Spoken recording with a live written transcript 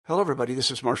Hello, everybody. This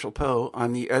is Marshall Poe.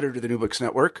 I'm the editor of the New Books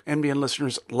Network. NBN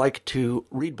listeners like to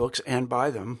read books and buy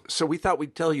them. So we thought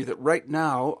we'd tell you that right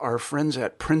now, our friends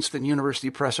at Princeton University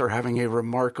Press are having a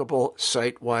remarkable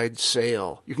site-wide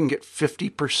sale. You can get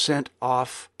 50%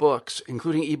 off books,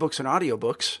 including ebooks and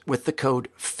audiobooks, with the code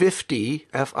 50,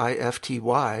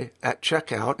 F-I-F-T-Y, at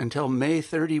checkout until May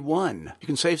 31. You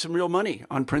can save some real money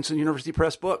on Princeton University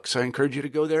Press books. I encourage you to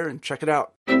go there and check it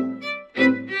out.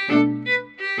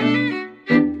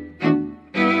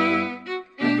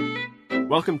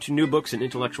 Welcome to New Books in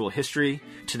Intellectual History.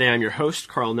 Today I'm your host,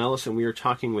 Carl Nellis, and we are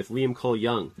talking with Liam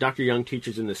Cole-Young. Dr. Young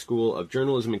teaches in the School of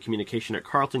Journalism and Communication at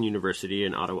Carleton University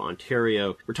in Ottawa,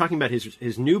 Ontario. We're talking about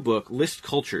his new book, List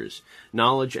Cultures,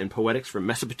 Knowledge and Poetics from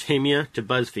Mesopotamia to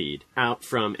BuzzFeed, out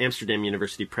from Amsterdam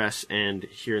University Press and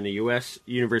here in the U.S.,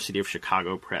 University of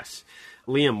Chicago Press.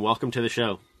 Liam, welcome to the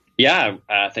show. Yeah,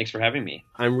 thanks for having me.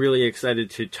 I'm really excited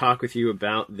to talk with you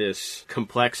about this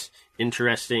complex,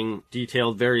 interesting,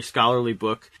 detailed, very scholarly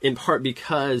book, in part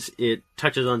because it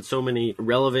touches on so many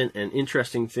relevant and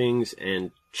interesting things and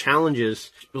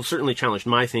challenges, will certainly challenge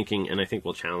my thinking, and I think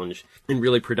will challenge in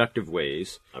really productive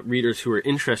ways readers who are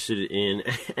interested in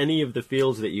any of the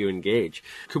fields that you engage.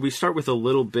 Could we start with a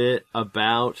little bit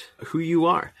about who you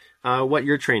are? What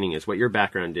your training is, what your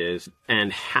background is,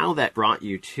 and how that brought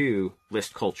you to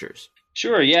List Cultures.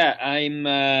 Sure, yeah. I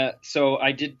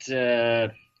did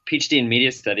PhD in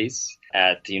Media Studies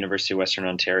at the University of Western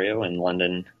Ontario in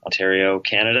London, Ontario,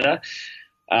 Canada.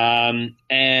 I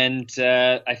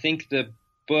think the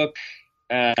book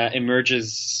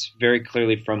emerges very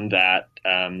clearly from that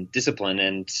discipline.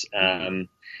 And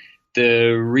the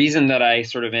reason that I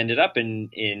sort of ended up in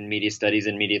media studies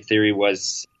and media theory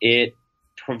was it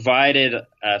provided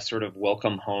a sort of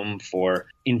welcome home for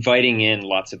inviting in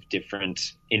lots of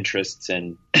different interests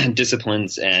and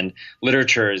disciplines and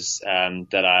literatures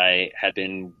that I had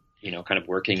been, kind of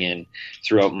working in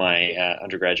throughout my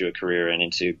undergraduate career and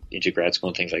into grad school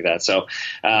and things like that. So,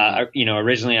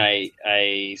 originally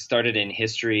I started in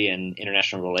history and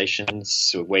international relations,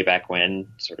 so way back when,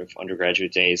 sort of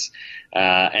undergraduate days,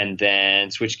 and then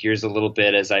switched gears a little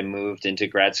bit as I moved into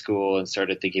grad school and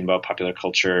started thinking about popular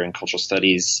culture and cultural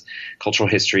studies, cultural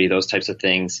history, those types of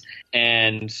things.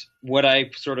 And what I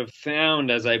sort of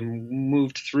found as I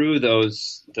moved through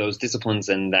those disciplines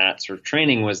and that sort of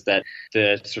training was that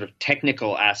the sort of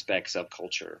technical aspects of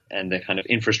culture and the kind of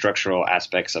infrastructural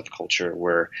aspects of culture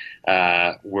were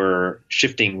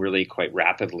shifting really quite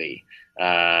rapidly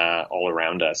all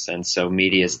around us. And so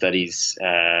media studies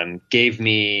gave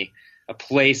me a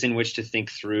place in which to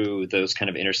think through those kind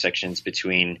of intersections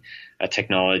between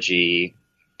technology,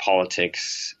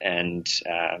 politics, and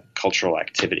cultural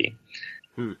activity.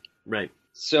 Right.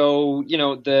 So,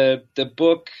 the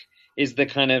book is the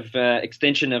kind of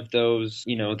extension of those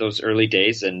early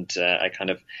days. And I kind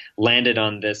of landed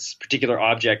on this particular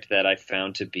object that I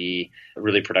found to be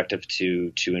really productive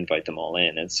to invite them all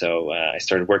in. And so I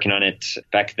started working on it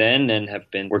back then and have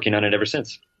been working on it ever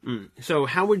since. So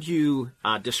how would you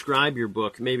describe your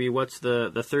book? Maybe what's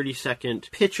the 30-second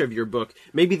pitch of your book,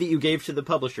 maybe that you gave to the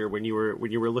publisher when you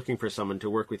were looking for someone to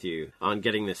work with you on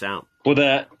getting this out?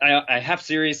 Well, I have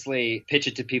seriously pitched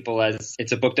it to people as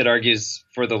it's a book that argues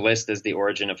for the list as the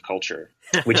origin of culture,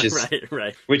 which is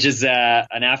right. Which is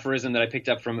an aphorism that I picked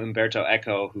up from Umberto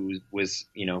Eco, who was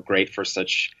great for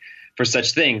such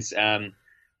things.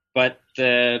 But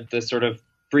the sort of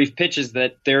brief pitch is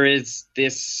that there is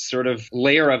this sort of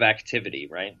layer of activity,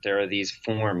 right? There are these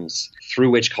forms through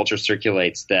which culture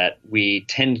circulates that we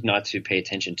tend not to pay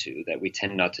attention to, that we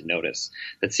tend not to notice,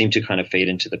 that seem to kind of fade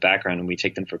into the background and we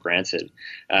take them for granted.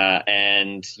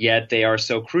 And yet they are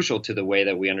so crucial to the way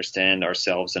that we understand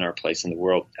ourselves and our place in the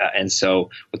world. And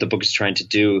so what the book is trying to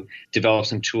do, develop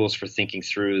some tools for thinking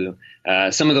through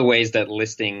some of the ways that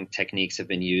listing techniques have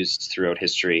been used throughout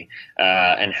history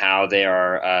and how they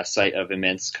are a site of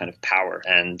immense kind of power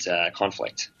and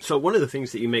conflict. So one of the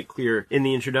things that you make clear in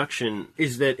the introduction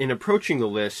is that in approaching the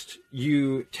list,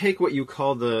 you take what you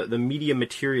call the media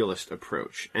materialist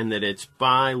approach, and that it's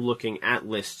by looking at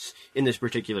lists in this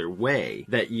particular way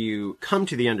that you come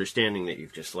to the understanding that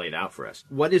you've just laid out for us.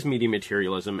 What is media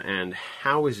materialism, and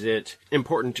how is it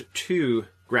important to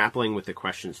grappling with the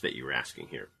questions that you were asking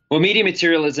here? Well, media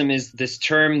materialism is this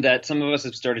term that some of us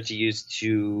have started to use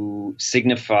to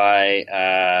signify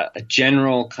a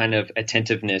general kind of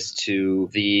attentiveness to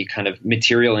the kind of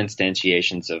material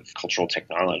instantiations of cultural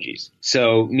technologies.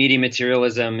 So media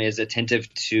materialism is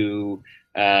attentive to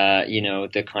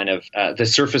the kind of the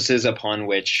surfaces upon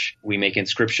which we make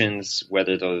inscriptions,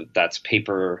 whether that's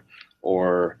paper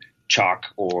or chalk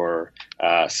or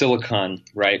silicon,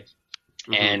 right?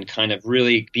 and kind of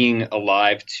really being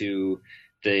alive to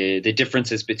the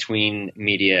differences between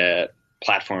media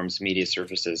platforms, media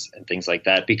services, and things like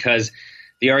that. Because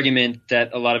the argument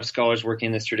that a lot of scholars working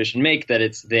in this tradition make, that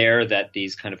it's there that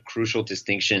these kind of crucial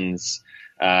distinctions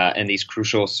and these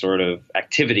crucial sort of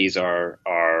activities are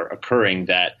occurring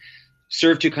that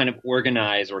serve to kind of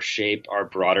organize or shape our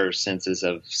broader senses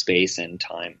of space and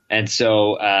time. And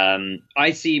so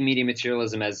I see media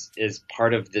materialism as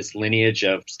part of this lineage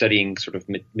of studying sort of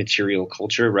material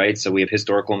culture, right? So we have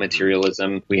historical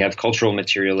materialism, we have cultural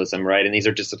materialism, right? And these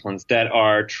are disciplines that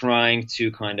are trying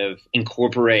to kind of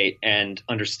incorporate and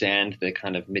understand the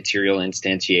kind of material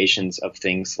instantiations of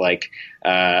things like,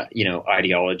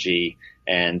 ideology,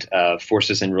 and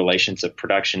forces and relations of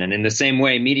production. And in the same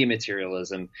way, media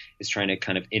materialism is trying to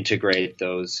kind of integrate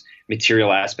those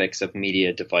material aspects of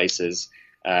media devices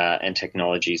and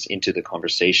technologies into the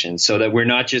conversation, so that we're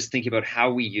not just thinking about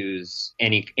how we use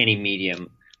any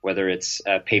medium, whether it's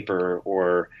paper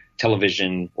or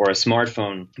television or a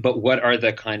smartphone, but what are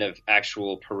the kind of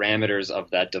actual parameters of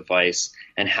that device,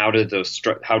 and how does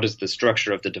the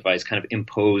structure of the device kind of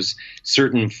impose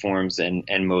certain forms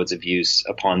and modes of use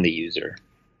upon the user.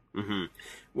 Mm-hmm.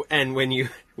 And when you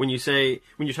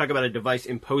talk about a device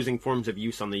imposing forms of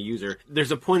use on the user,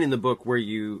 there's a point in the book where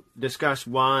you discuss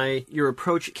why your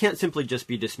approach can't simply just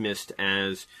be dismissed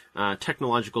as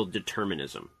technological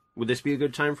determinism. Would this be a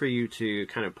good time for you to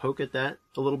kind of poke at that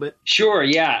a little bit? Sure,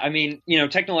 yeah. I mean,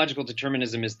 technological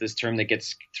determinism is this term that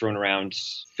gets thrown around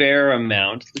fair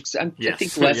amount. I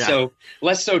think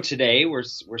less so today. We're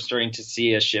starting to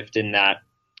see a shift in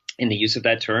the use of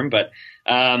that term. But,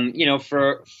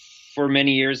 for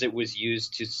many years it was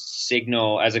used to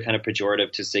signal, as a kind of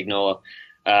pejorative, to signal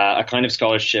a kind of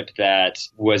scholarship that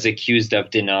was accused of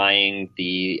denying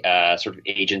the sort of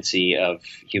agency of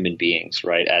human beings,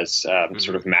 right, as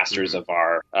sort of masters of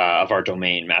our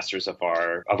domain, masters of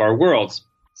our worlds.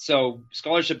 So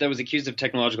scholarship that was accused of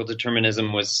technological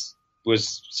determinism was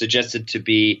suggested to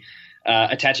be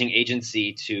attaching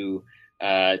agency to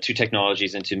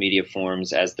technologies and to media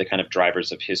forms as the kind of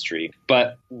drivers of history.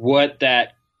 But what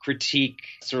that critique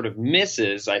sort of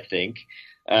misses, I think,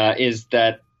 is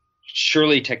that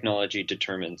surely technology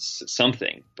determines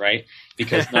something, right?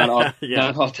 Because not all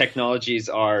not all technologies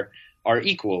are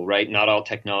equal, right? Not all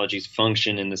technologies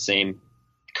function in the same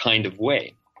kind of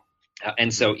way.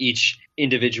 And so each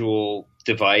individual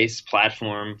device,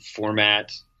 platform,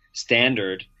 format,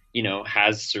 standard,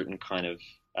 has certain kind of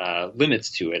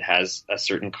limits to it, has a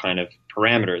certain kind of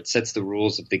parameter. It sets the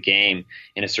rules of the game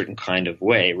in a certain kind of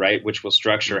way, right? Which will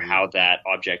structure how that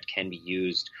object can be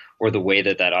used, or the way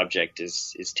that object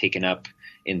is taken up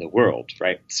in the world,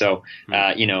 right? So,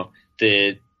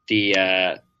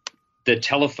 the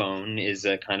telephone is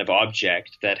a kind of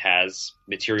object that has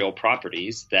material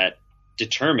properties that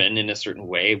determine in a certain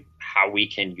way how we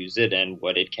can use it and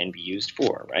what it can be used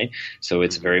for, right? So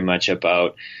it's very much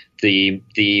about the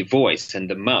voice and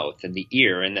the mouth and the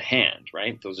ear and the hand,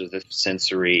 right? Those are the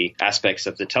sensory aspects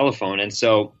of the telephone. And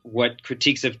so what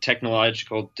critiques of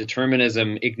technological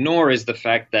determinism ignore is the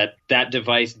fact that that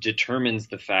device determines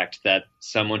the fact that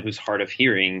someone who's hard of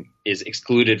hearing is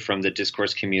excluded from the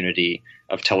discourse community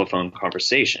of telephone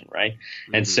conversation, right?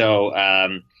 Mm-hmm. And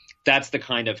so that's the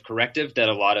kind of corrective that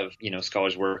a lot of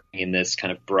scholars working in this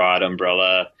kind of broad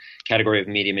umbrella category of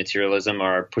media materialism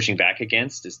are pushing back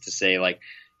against, is to say, like,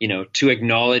 to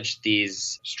acknowledge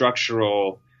these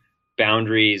structural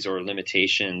boundaries or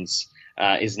limitations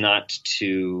is not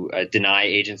to deny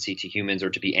agency to humans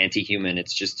or to be anti-human.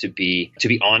 It's just to be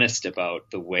honest about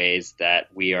the ways that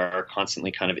we are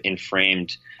constantly kind of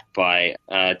inframed by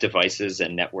devices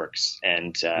and networks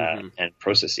and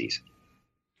processes.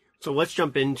 So let's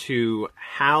jump into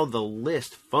how the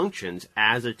list functions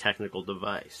as a technical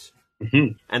device.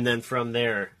 Mm-hmm. And then from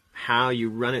there, how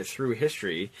you run it through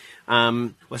history.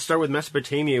 Let's start with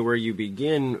Mesopotamia, where you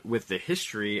begin with the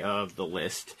history of the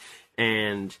list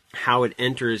and how it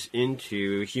enters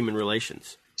into human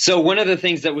relations. So one of the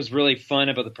things that was really fun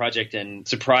about the project, and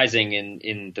surprising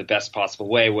in the best possible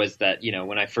way, was that,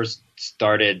 when I first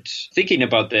started thinking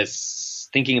about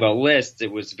lists,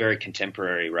 it was very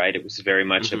contemporary, right? It was very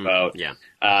much about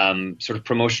sort of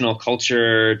promotional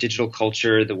culture, digital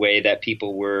culture, the way that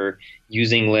people were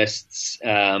using lists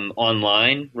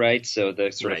online, right? So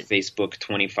the sort of Facebook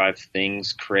 25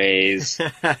 things craze,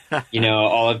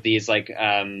 all of these like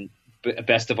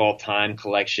best of all time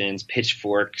collections,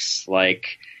 pitchforks,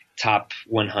 like top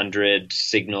 100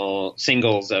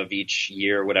 singles of each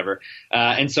year or whatever.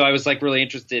 And so I was like really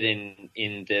interested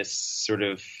in this sort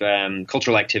of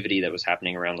cultural activity that was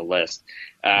happening around the list.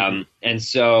 And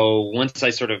so once I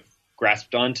sort of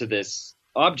grasped onto this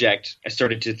object, I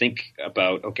started to think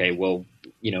about, okay, well,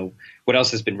 what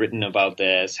else has been written about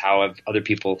this? How have other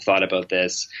people thought about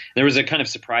this? There was a kind of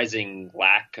surprising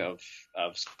lack of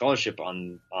scholarship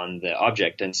on the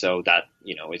object, and so that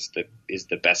is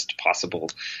the best possible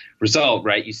result,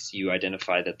 right? You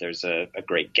identify that there's a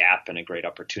great gap and a great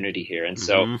opportunity here, and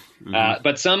so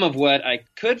but some of what I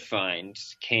could find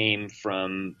came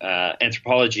from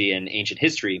anthropology and ancient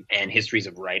history and histories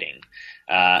of writing.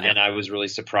 And I was really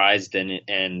surprised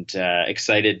and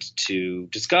excited to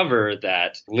discover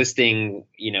that listing,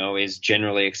 is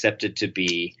generally accepted to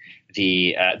be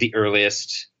the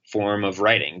earliest form of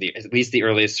writing, at least the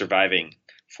earliest surviving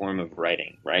form of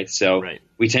writing, right? So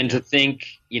we tend to think,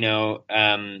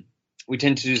 we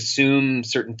tend to assume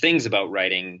certain things about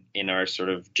writing in our sort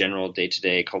of general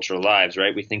day-to-day cultural lives,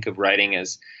 right? We think of writing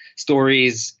as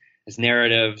stories, as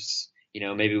narratives.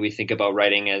 Maybe we think about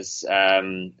writing as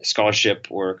scholarship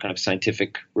or kind of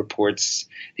scientific reports,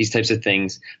 these types of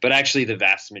things. But actually, the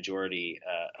vast majority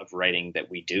of writing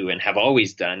that we do and have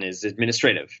always done is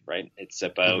administrative, right? It's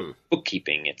about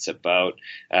bookkeeping. It's about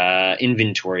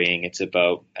inventorying. It's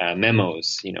about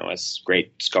memos, as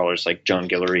great scholars like John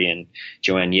Guillory and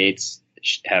Joanne Yates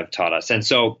have taught us. And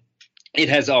so it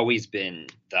has always been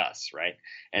thus, right?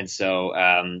 And so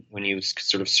when you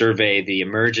sort of survey the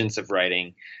emergence of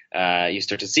writing, you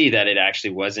start to see that it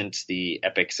actually wasn't the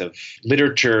epics of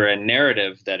literature and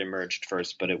narrative that emerged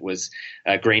first, but it was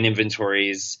grain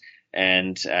inventories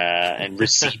and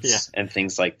receipts and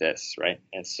things like this, right?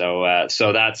 And so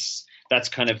that's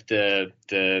kind of the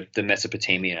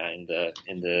Mesopotamia, and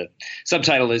the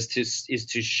subtitle is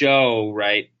to show,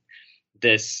 right,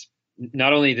 this.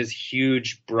 Not only this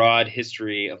huge, broad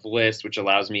history of lists, which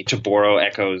allows me to borrow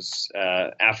Eco's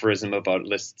aphorism about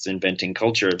lists inventing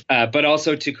culture, but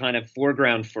also to kind of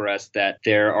foreground for us that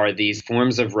there are these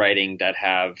forms of writing that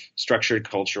have structured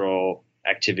cultural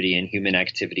activity and human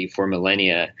activity for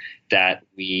millennia that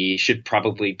we should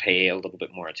probably pay a little bit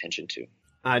more attention to.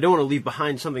 I don't want to leave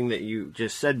behind something that you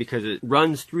just said, because it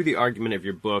runs through the argument of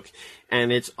your book,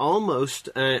 and it's almost,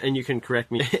 and you can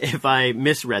correct me if I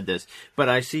misread this, but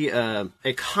I see a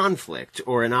conflict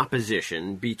or an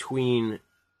opposition between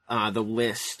the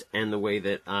list and the way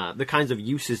that the kinds of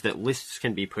uses that lists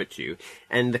can be put to,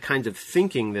 and the kinds of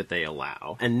thinking that they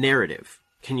allow, and narrative.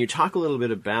 Can you talk a little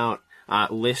bit about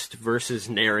list versus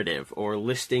narrative, or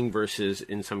listing versus,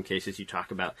 in some cases, you talk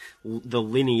about the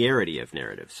linearity of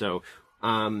narrative? So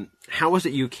how was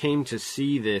it you came to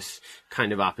see this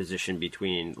kind of opposition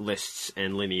between lists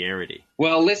and linearity?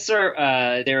 Well, lists are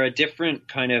they're a different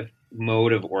kind of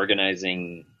mode of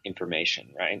organizing information,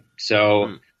 right?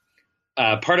 So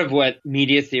part of what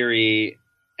media theory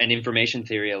and information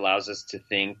theory allows us to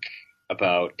think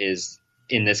about is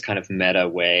in this kind of meta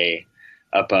way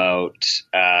about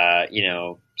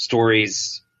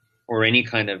stories or any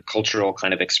kind of cultural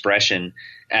kind of expression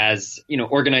as,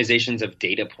 organizations of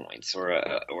data points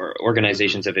or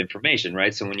organizations of information,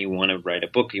 right? So when you want to write a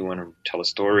book, you want to tell a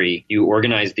story, you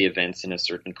organize the events in a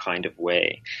certain kind of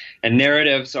way. And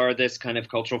narratives are this kind of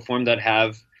cultural form that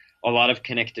have a lot of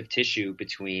connective tissue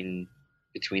between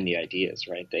the ideas,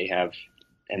 right? They have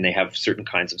certain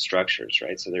kinds of structures,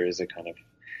 right? So there is a kind of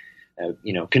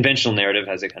conventional narrative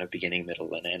has a kind of beginning,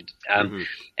 middle, and end.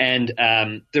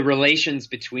 And the relations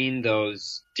between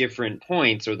those different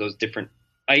points or those different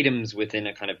items within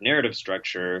a kind of narrative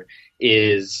structure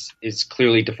is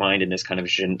clearly defined in this kind of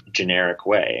generic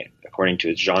way, according to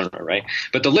its genre, right?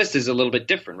 But the list is a little bit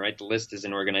different, right? The list is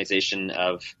an organization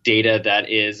of data that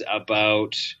is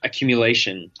about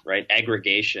accumulation, right?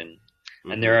 Aggregation.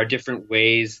 And there are different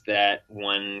ways that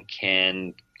one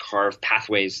can carve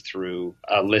pathways through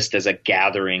a list as a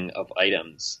gathering of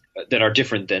items that are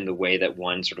different than the way that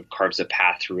one sort of carves a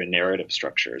path through a narrative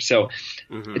structure. So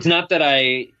it's not that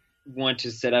I want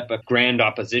to set up a grand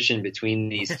opposition between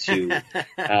these two,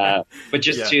 but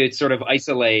just to sort of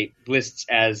isolate lists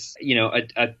as,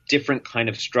 a different kind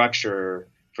of structure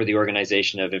for the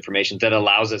organization of information that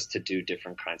allows us to do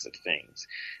different kinds of things.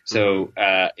 So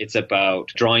it's about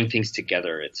drawing things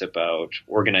together. It's about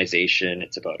organization.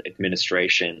 It's about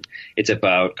administration. It's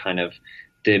about kind of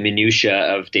the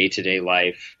minutia of day-to-day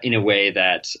life in a way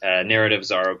that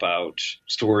narratives are about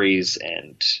stories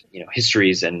and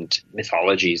histories and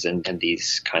mythologies and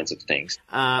these kinds of things.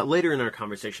 Later in our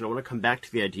conversation, I want to come back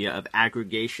to the idea of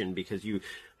aggregation, because you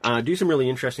do some really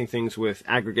interesting things with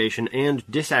aggregation and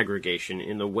disaggregation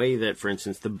in the way that, for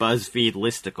instance, the BuzzFeed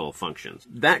listicle functions.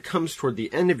 That comes toward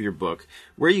the end of your book,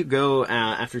 where you go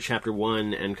after chapter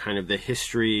 1 and kind of the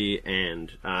history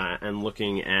and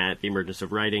looking at the emergence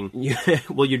of writing.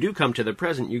 You do come to the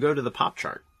present. You go to the pop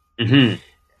chart.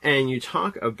 And you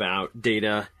talk about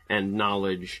data and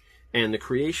knowledge and the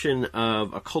creation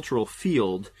of a cultural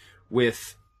field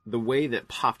with the way that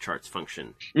pop charts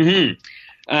function.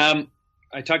 Mm-hmm.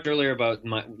 I talked earlier about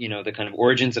the kind of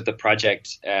origins of the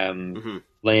project,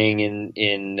 laying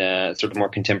in sort of more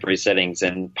contemporary settings,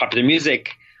 and popular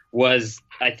music was,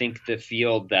 I think, the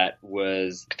field that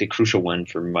was the crucial one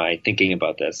for my thinking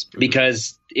about this,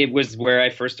 because it was where I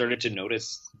first started to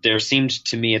notice there seemed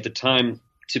to me at the time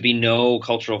to be no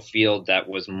cultural field that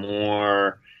was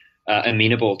more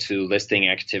amenable to listing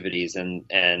activities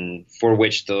and for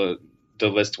which the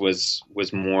list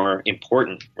was more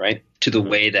important, right, to the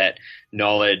way that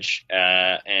knowledge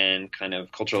and kind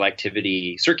of cultural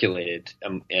activity circulated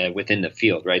within the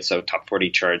field, right? So top 40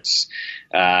 charts,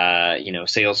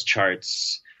 sales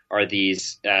charts are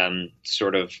these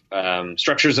sort of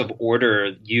structures of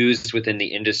order used within the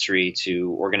industry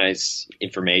to organize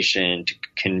information, to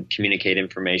communicate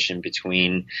information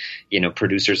between,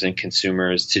 producers and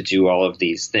consumers, to do all of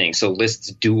these things. So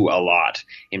lists do a lot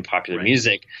in popular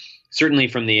music. Certainly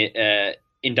from the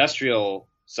industrial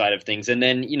side of things. And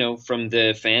then, from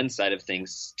the fan side of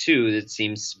things too, it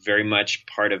seems very much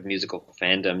part of musical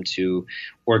fandom to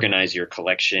organize your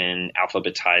collection,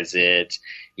 alphabetize it,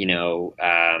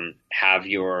 have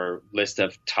your list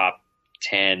of top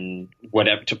 10 Paul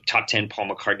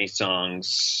McCartney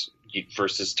songs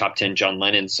versus top 10 John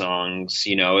Lennon songs.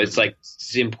 It's like,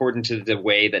 it's important to the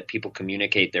way that people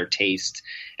communicate their taste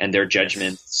and their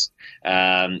judgments.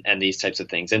 And these types of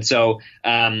things. And so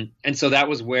that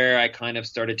was where I kind of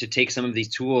started to take some of these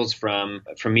tools from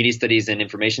media studies and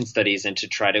information studies and to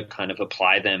try to kind of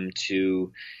apply them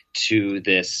to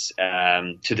this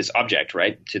object,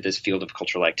 right? To this field of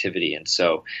cultural activity. And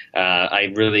so,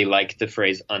 I really like the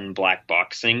phrase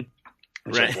unblackboxing,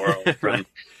 which I borrowed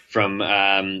from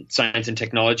science and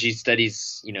technology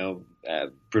studies,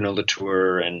 Bruno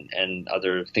Latour and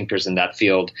other thinkers in that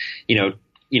field,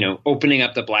 opening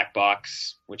up the black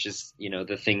box, which is,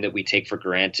 the thing that we take for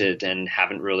granted and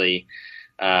haven't really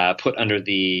put under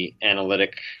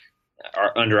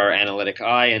our analytic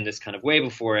eye in this kind of way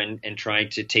before, and trying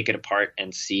to take it apart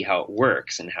and see how it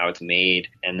works and how it's made,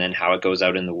 and then how it goes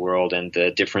out in the world and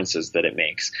the differences that it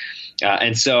makes.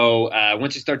 And so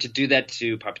once you start to do that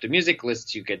to popular music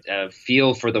lists, you get a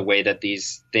feel for the way that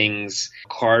these things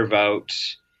carve out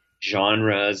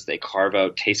genres, they carve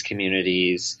out taste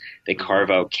communities, they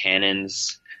carve out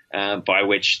canons by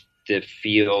which the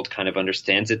field kind of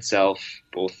understands itself,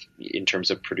 both in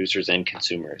terms of producers and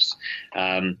consumers.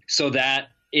 So that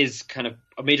is kind of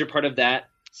a major part of that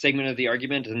segment of the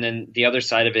argument. And then the other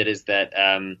side of it is that,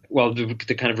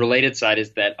 the kind of related side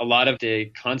is that a lot of the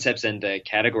concepts and the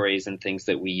categories and things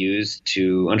that we use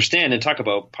to understand and talk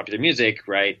about popular music,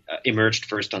 right, emerged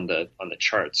first on the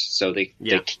charts. So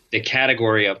the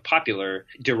category of popular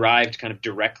derived kind of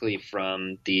directly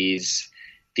from these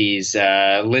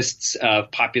lists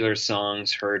of popular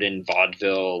songs heard in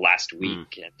vaudeville last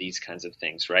week and these kinds of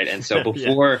things, right? And so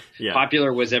before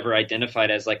popular was ever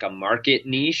identified as like a market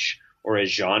niche or a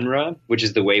genre, which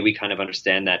is the way we kind of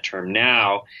understand that term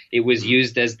now, it was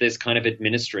used as this kind of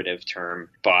administrative term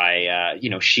by,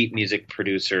 sheet music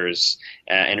producers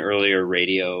and earlier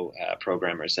radio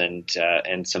programmers and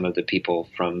some of the people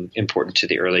important to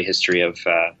the early history of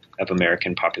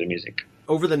American popular music.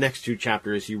 Over the next two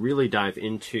chapters, you really dive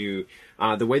into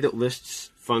the way that lists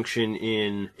function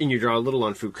and you draw a little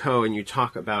on Foucault, and you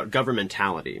talk about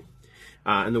governmentality.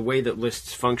 And the way that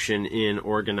lists function in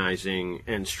organizing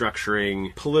and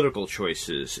structuring political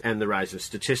choices and the rise of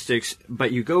statistics.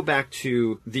 But you go back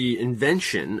to the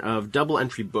invention of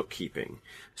double-entry bookkeeping.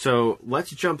 So let's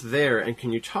jump there, and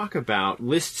can you talk about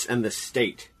lists and the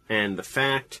state and the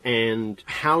fact and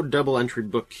how double-entry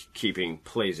bookkeeping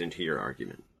plays into your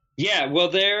argument? Yeah, well,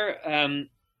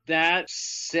 that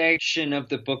section of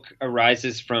the book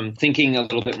arises from thinking a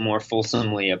little bit more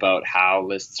fulsomely about how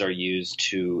lists are used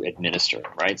to administer,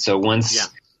 right? So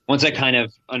once I kind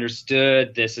of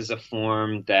understood this is a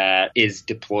form that is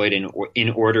deployed in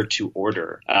order to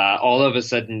order, all of a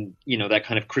sudden, that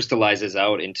kind of crystallizes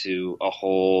out into a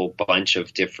whole bunch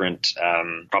of different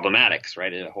problematics,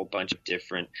 right? A whole bunch of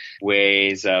different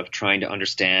ways of trying to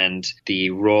understand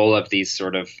the role of these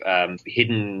sort of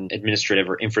hidden administrative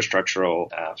or infrastructural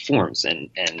forms and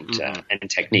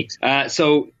techniques.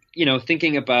 So,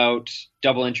 thinking about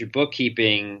double entry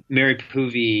bookkeeping, Mary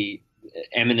Poovey,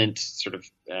 eminent sort of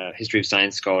history of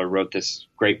science scholar, wrote this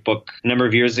great book a number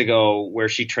of years ago where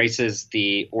she traces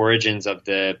the origins of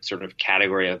the sort of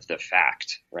category of the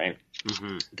fact, right?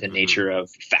 the nature of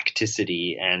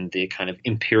facticity and the kind of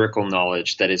empirical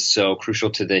knowledge that is so crucial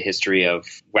to the history of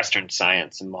Western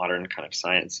science and modern kind of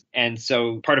science. And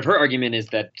so part of her argument is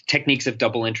that techniques of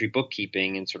double entry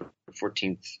bookkeeping in sort of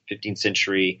 14th, 15th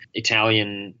century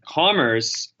Italian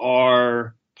commerce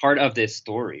are part of this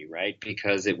story, right?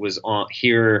 Because it was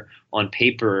here on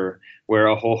paper where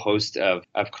a whole host of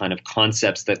kind of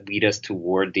concepts that lead us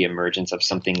toward the emergence of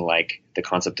something like the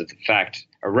concept of the fact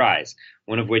arise,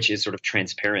 one of which is sort of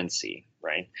transparency,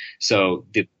 right? So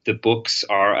the books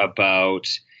are about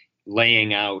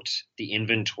laying out the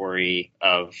inventory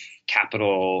of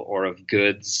capital or of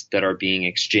goods that are being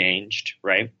exchanged,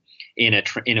 right?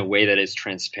 In a way that is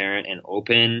transparent and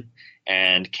open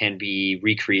and can be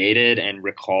recreated and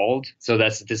recalled. So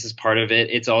this is part of it.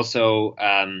 It's also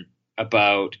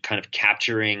about kind of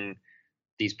capturing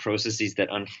these processes that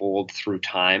unfold through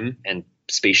time and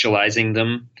spatializing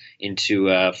them into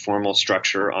a formal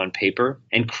structure on paper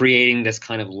and creating this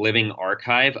kind of living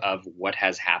archive of what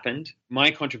has happened.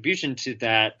 My contribution to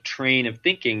that train of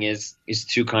thinking is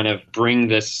to kind of bring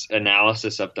this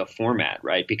analysis of the format,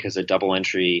 right? Because the double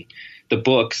entry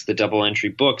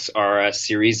books are a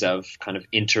series of kind of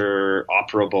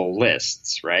interoperable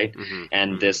lists, right?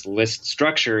 And this list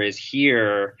structure is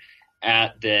here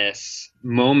at this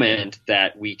moment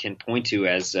that we can point to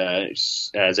as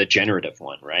a generative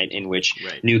one, right? In which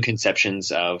new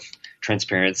conceptions of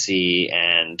transparency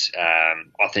and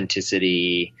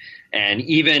authenticity and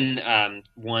even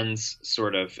one's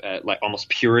sort of like almost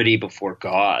purity before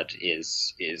God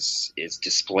is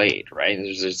displayed, right?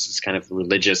 There's this kind of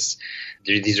religious.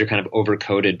 These are kind of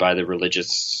overcoded by the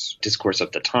religious discourse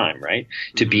of the time, right?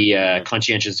 To be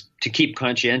conscientious, to keep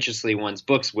conscientiously one's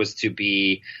books was to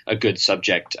be a good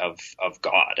subject of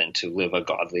God and to live a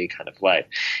godly kind of life.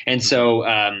 And so,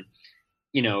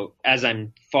 as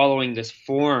I'm following this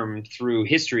form through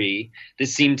history,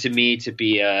 this seemed to me to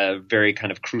be a very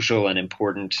kind of crucial and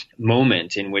important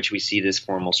moment in which we see this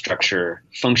formal structure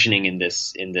functioning in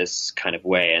this kind of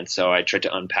way. And so I tried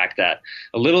to unpack that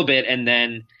a little bit and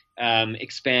then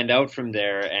expand out from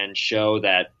there and show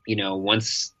that,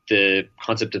 once the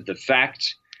concept of the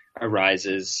fact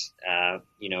arises,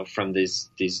 from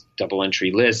these double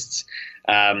entry lists,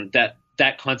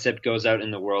 that concept goes out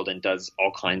in the world and does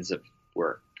all kinds of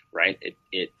work, right?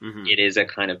 It is a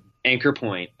kind of anchor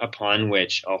point upon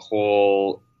which a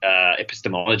whole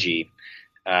epistemology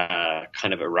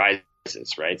kind of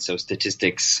arises, right? So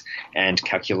statistics and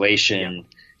calculation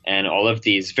and all of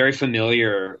these very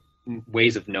familiar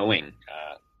ways of knowing,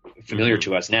 familiar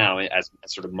to us now as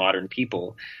sort of modern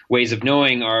people, ways of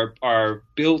knowing are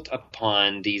built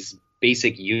upon these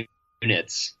basic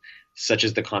units, such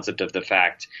as the concept of the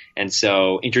fact. And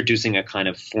so introducing a kind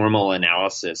of formal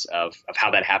analysis of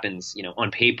how that happens,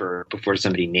 on paper before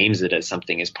somebody names it as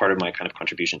something is part of my kind of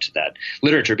contribution to that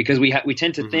literature, because we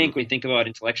tend to think, we think about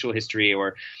intellectual history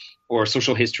or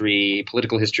social history,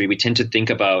 political history, we tend to think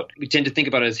about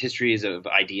it as histories of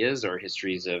ideas or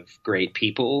histories of great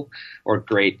people or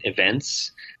great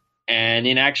events. And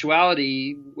in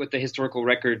actuality, what the historical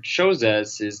record shows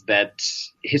us is that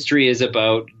history is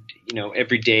about,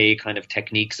 everyday kind of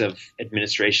techniques of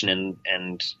administration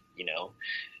and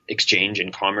exchange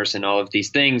and commerce and all of these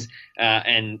things.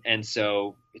 And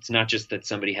so it's not just that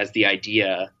somebody has the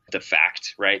idea, the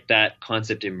fact, right? That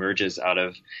concept emerges out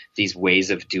of these ways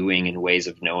of doing and ways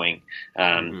of knowing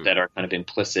that are kind of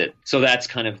implicit. So that's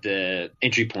kind of the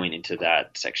entry point into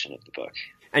that section of the book.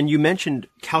 And you mentioned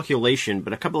calculation,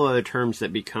 but a couple of other terms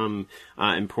that become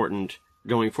important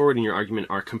going forward in your argument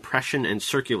are compression and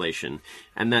circulation.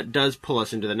 And that does pull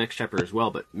us into the next chapter as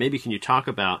well. But maybe can you talk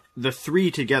about the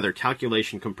three together,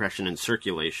 calculation, compression, and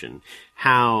circulation,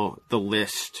 how the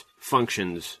list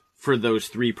functions for those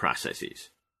three processes?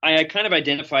 I kind of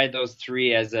identified those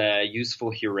three as a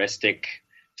useful heuristic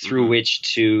through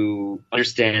which to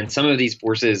understand some of these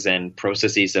forces and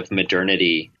processes of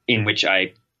modernity in which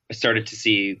I started to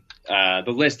see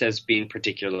the list as being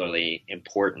particularly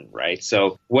important, right?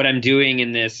 So what I'm doing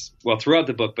in this, throughout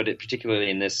the book, but particularly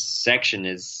in this section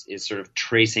is sort of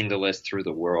tracing the list through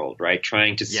the world, right?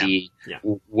 Trying to see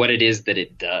what it is that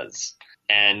it does.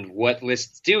 And what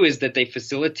lists do is that they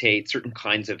facilitate certain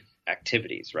kinds of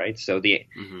activities, right? So the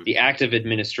act of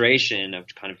administration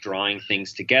of kind of drawing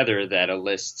things together that a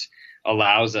list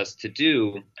allows us to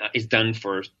do is done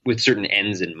with certain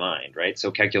ends in mind, right?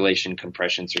 So calculation,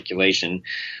 compression, circulation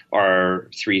are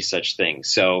three such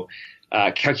things. So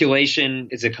Calculation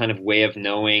is a kind of way of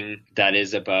knowing that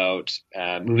is about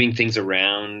moving things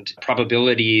around,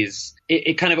 probabilities.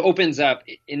 It kind of opens up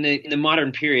in the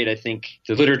modern period. I think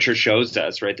the literature shows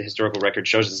us, right? The historical record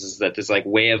shows us is that this like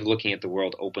way of looking at the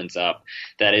world opens up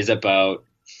that is about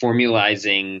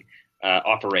formalizing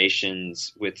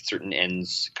operations with certain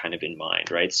ends kind of in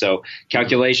mind, right? So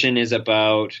calculation is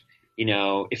about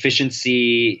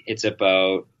efficiency. It's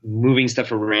about moving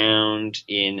stuff around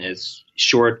in as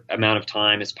short amount of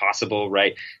time as possible,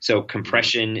 right? So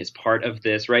compression is part of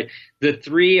this, right? The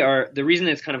reason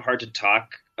it's kind of hard to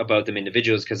talk about them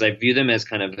individuals because I view them as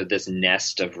kind of this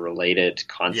nest of related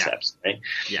concepts, right?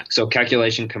 Yeah. So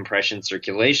calculation, compression,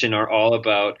 circulation are all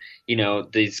about,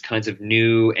 these kinds of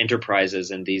new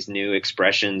enterprises and these new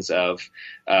expressions of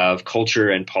culture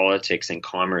and politics and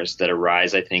commerce that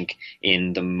arise, I think,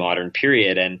 in the modern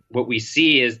period. And what we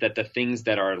see is that the things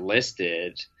that are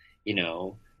listed,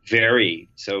 vary.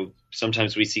 So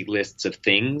sometimes we see lists of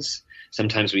things.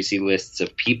 Sometimes we see lists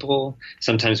of people.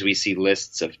 Sometimes we see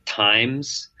lists of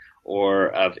times or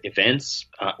of events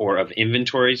or of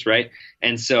inventories, right?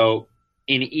 And so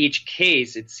in each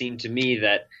case, it seemed to me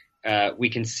that we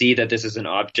can see that this is an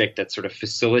object that's sort of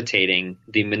facilitating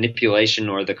the manipulation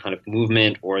or the kind of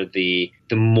movement or the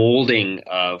molding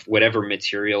of whatever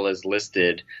material is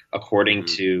listed according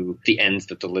to the ends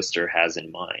that the lister has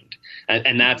in mind.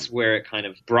 And that's where it kind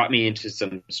of brought me into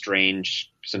some strange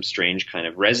kind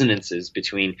of resonances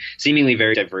between seemingly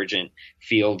very divergent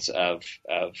fields of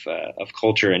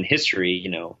culture and history,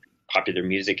 popular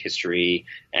music history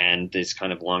and this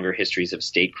kind of longer histories of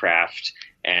statecraft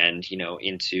and,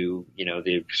 into,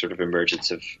 the sort of emergence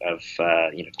of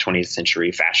 20th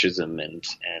century fascism and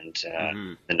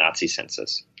the Nazi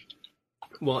census.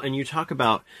 Well, and you talk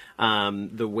about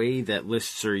the way that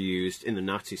lists are used in the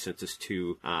Nazi census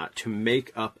to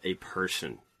make up a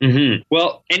person. Mm-hmm.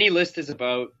 Well, any list is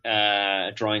about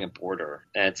drawing a border.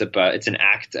 It's an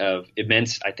act of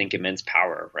immense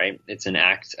power, right? It's an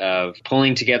act of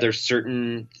pulling together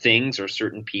certain things or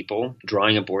certain people,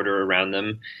 drawing a border around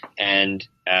them, and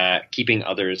keeping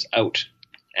others out,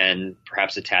 and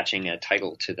perhaps attaching a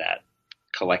title to that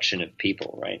collection of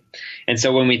people, right? And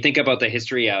so when we think about the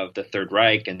history of the Third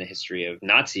Reich and the history of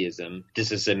Nazism,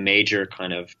 this is a major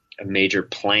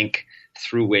plank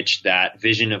through which that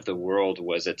vision of the world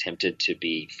was attempted to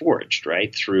be forged,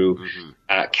 right? Through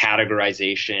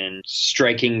categorization,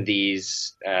 striking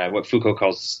these, what Foucault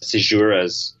calls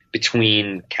caesuras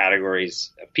between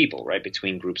categories of people, right?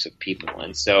 Between groups of people.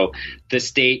 And so the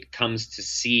state comes to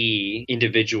see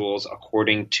individuals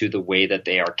according to the way that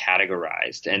they are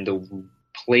categorized. And the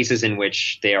places in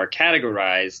which they are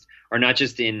categorized are not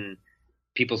just in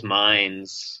people's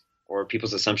minds or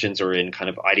people's assumptions or in kind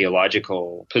of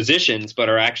ideological positions, but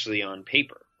are actually on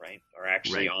paper, right? Are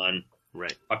actually on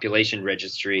population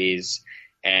registries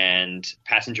and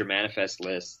passenger manifest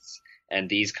lists and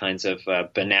these kinds of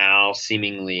banal,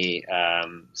 seemingly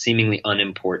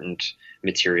unimportant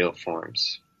material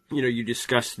forms. You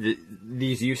discussed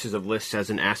these uses of lists as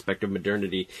an aspect of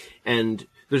modernity, and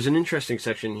there's an interesting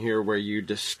section here where you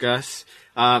discuss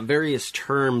various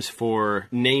terms for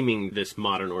naming this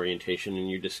modern orientation,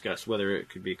 and you discuss whether it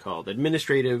could be called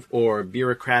administrative or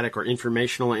bureaucratic or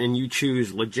informational, and you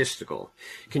choose logistical.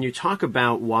 Can you talk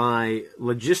about why a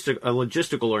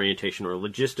logistical orientation or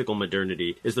logistical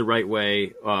modernity is the right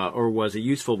way or was a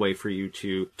useful way for you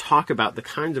to talk about the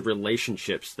kinds of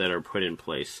relationships that are put in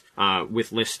place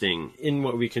with listing in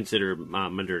what we consider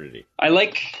modernity? I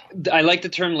like the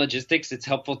term logistics. It's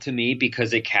helpful to me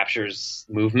because it captures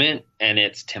movement and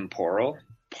it's temporal.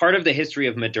 Part of the history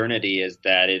of modernity is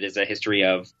that it is a history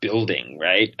of building,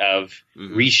 right? Of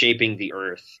reshaping the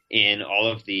earth in all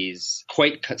of these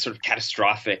quite sort of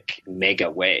catastrophic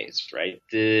mega ways, right?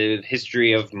 The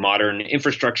history of modern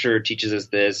infrastructure teaches us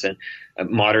this, and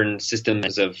modern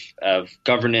systems of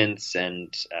governance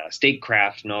and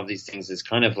statecraft and all of these things is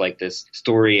kind of like this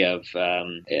story of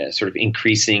sort of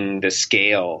increasing the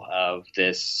scale of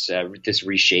this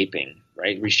reshaping,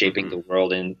 right? Reshaping the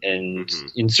world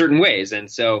in certain ways.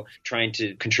 And so trying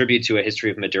to contribute to a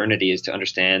history of modernity is to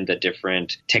understand the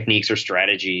different techniques or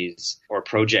strategies or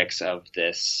projects of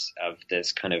this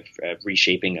kind of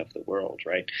reshaping of the world,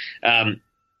 right?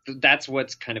 That's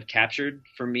what's kind of captured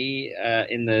for me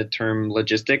in the term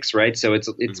logistics, right? So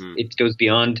it goes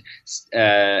beyond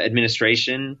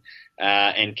administration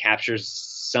and captures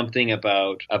something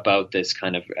about this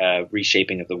kind of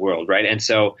reshaping of the world, right? And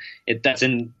so that's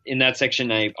in that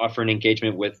section. I offer an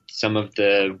engagement with some of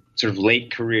the sort of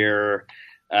late career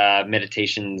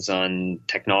Meditations on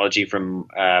Technology from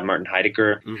Martin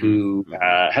Heidegger, who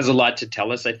has a lot to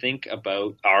tell us, I think,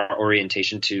 about our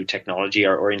orientation to technology,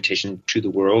 our orientation to the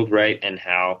world, right? And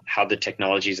how the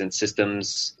technologies and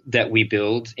systems that we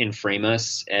build inframe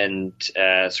us and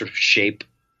sort of shape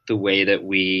the way that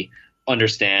we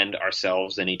understand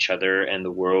ourselves and each other and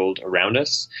the world around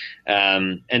us.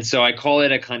 And so I call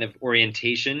it a kind of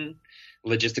orientation,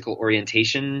 logistical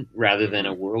orientation, rather than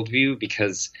a worldview,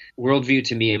 because worldview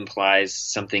to me implies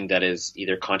something that is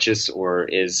either conscious or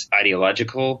is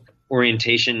ideological.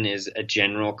 Orientation is a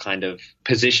general kind of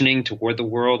positioning toward the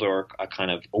world, or a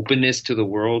kind of openness to the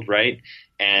world, right?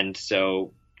 And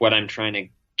so what I'm trying to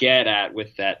get at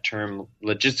with that term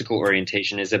logistical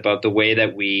orientation is about the way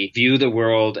that we view the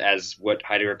world as what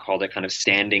Heidegger called a kind of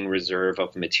standing reserve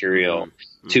of material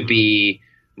to be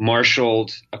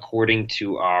marshaled according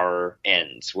to our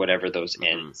ends, whatever those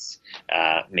ends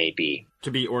may be. To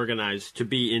be organized, to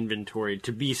be inventoried,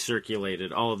 to be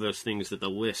circulated, all of those things that the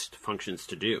list functions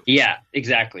to do. Yeah,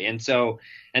 exactly. And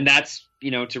that's,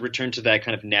 to return to that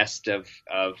kind of nest of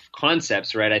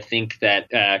concepts, right? I think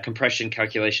that compression,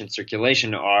 calculation,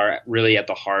 circulation are really at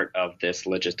the heart of this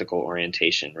logistical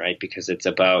orientation, right? Because it's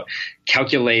about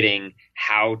calculating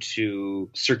how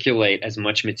to circulate as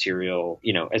much material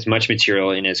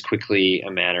in as quickly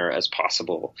a manner as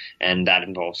possible. And that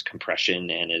involves compression,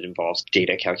 and it involves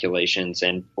data calculations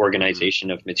and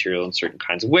organization of material in certain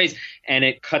kinds of ways. And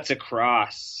it cuts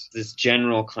across this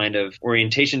general kind of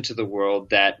orientation to the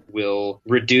world that will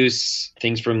reduce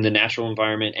things from the natural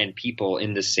environment and people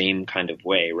in the same kind of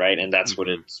way, right? And that's what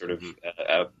a sort of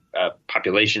a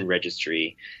population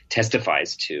registry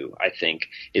testifies to, I think,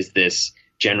 is this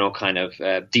general kind of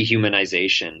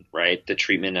dehumanization, right? The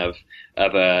treatment of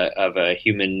a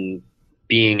human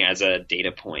being as a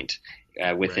data point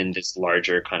within this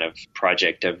larger kind of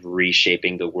project of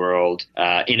reshaping the world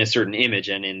in a certain image,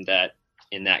 and in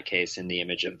that case, in the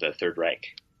image of the Third Reich.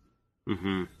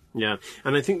 Mm-hmm. Yeah,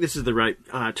 and I think this is the right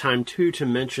time, too, to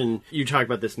mention, you talk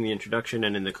about this in the introduction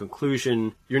and in the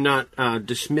conclusion, you're not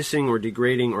dismissing or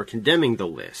degrading or condemning the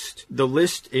list. The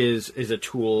list is a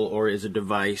tool, or is a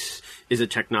device, is a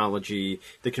technology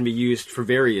that can be used for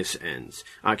various ends.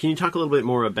 Can you talk a little bit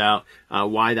more about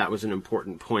why that was an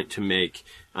important point to make,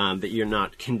 that you're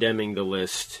not condemning the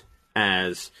list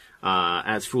as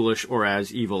foolish or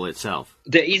as evil itself?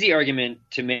 The easy argument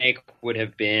to make would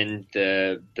have been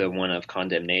the one of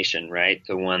condemnation, right?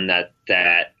 The one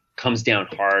that comes down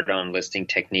hard on listing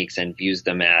techniques and views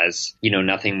them as,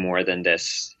 nothing more than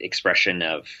this expression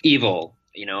of evil,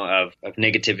 of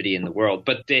negativity in the world.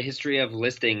 But the history of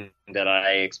listing that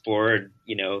I explored,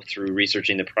 through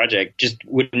researching the project just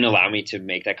wouldn't allow me to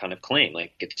make that kind of claim.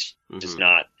 Like, it's just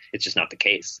not. It's just not the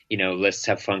case. Lists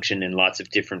have functioned in lots of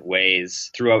different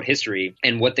ways throughout history.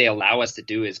 And what they allow us to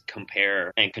do is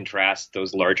compare and contrast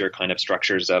those larger kind of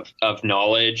structures of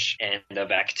knowledge and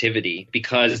of activity,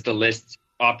 because the list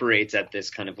operates at this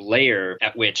kind of layer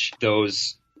at which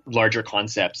those larger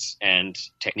concepts and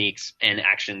techniques and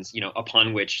actions,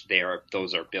 upon which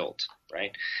those are built,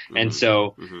 right? And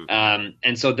so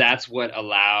that's what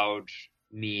allowed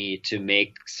me to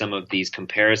make some of these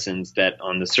comparisons that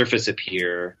on the surface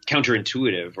appear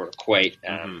counterintuitive or quite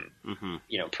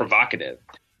provocative.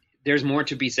 There's more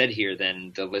to be said here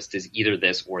than the list is either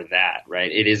this or that,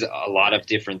 right? It is a lot of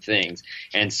different things.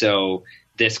 And so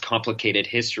this complicated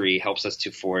history helps us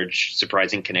to forge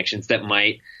surprising connections that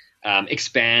might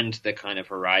expand the kind of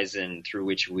horizon through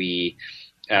which we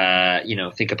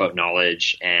think about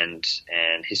knowledge and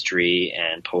history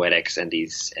and poetics and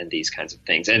these kinds of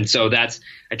things. And so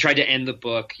I tried to end the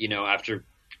book, after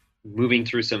moving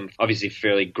through some obviously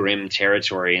fairly grim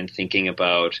territory and thinking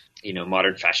about,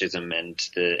 modern fascism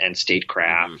and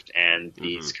statecraft and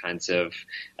these kinds of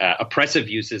oppressive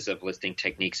uses of listing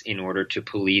techniques in order to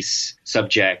police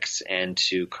subjects and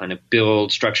to kind of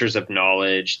build structures of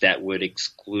knowledge that would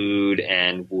exclude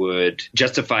and would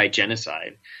justify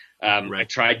genocide. I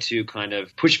tried to kind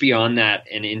of push beyond that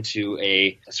and into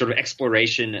a sort of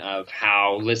exploration of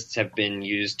how lists have been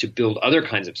used to build other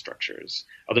kinds of structures,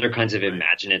 other kinds of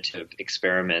imaginative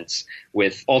experiments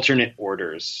with alternate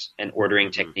orders and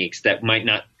ordering techniques that might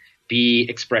not be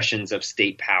expressions of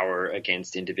state power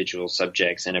against individual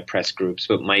subjects and oppressed groups,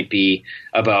 but might be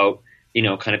about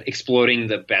kind of exploiting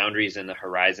the boundaries and the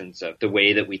horizons of the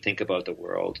way that we think about the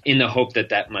world, in the hope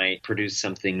that might produce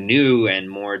something new and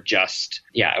more just.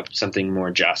 Yeah, something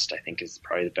more just, I think, is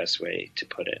probably the best way to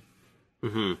put it.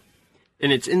 Mm-hmm.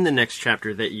 And it's in the next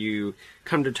chapter that you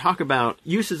come to talk about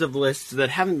uses of lists that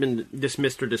haven't been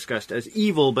dismissed or discussed as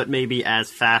evil, but maybe as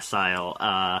facile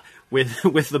with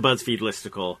the BuzzFeed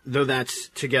listicle, though that's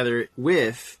together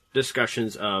with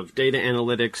discussions of data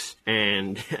analytics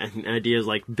and ideas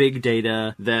like big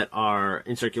data that are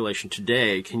in circulation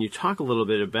today. Can you talk a little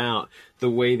bit about the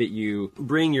way that you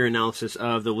bring your analysis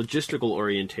of the logistical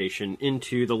orientation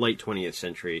into the late 20th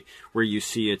century, where you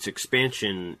see its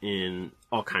expansion in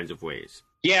all kinds of ways?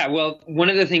 Yeah, well, one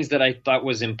of the things that I thought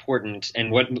was important,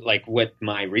 and what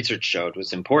my research showed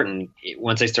was important,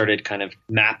 once I started kind of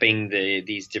mapping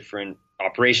these different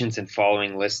operations and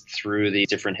following lists through these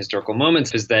different historical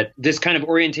moments, is that this kind of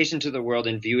orientation to the world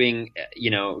and viewing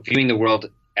the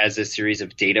world as a series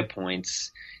of data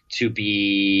points to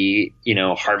be,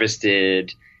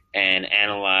 harvested and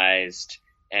analyzed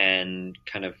and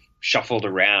kind of shuffled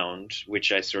around,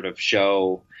 which I sort of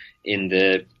show in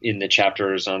the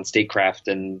chapters on statecraft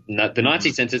and the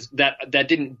Nazi census, that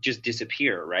didn't just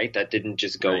disappear, right? That didn't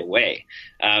just go away.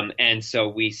 And so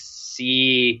we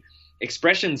see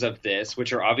expressions of this,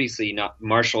 which are obviously not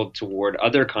marshaled toward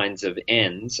other kinds of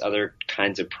ends, other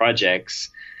kinds of projects,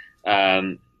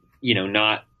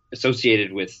 not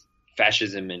associated with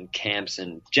fascism and camps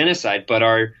and genocide, but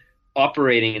are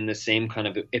operating in the same kind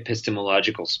of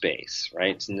epistemological space,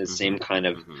 right? It's in the same kind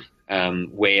of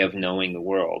way of knowing the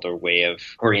world or way of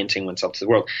orienting oneself to the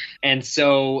world. And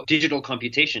so digital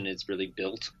computation is really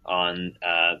built on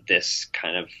this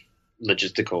kind of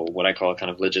what I call a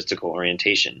kind of logistical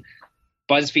orientation.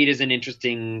 BuzzFeed is an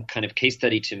interesting kind of case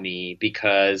study to me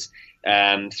because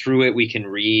through it we can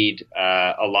read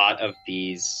a lot of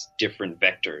these different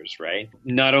vectors, right?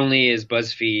 Not only is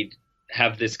BuzzFeed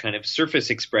have this kind of surface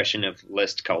expression of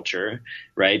list culture,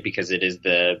 right? Because it is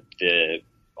the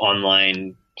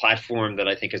online platform that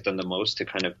I think has done the most to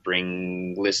kind of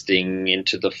bring listing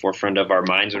into the forefront of our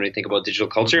minds when we think about digital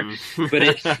culture.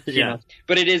 But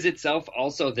but it is itself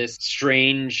also this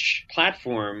strange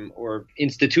platform or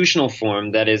institutional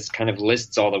form that is kind of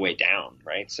lists all the way down,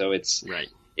 right? So it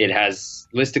has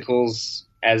listicles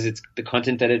as it's the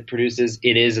content that it produces.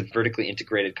 It is a vertically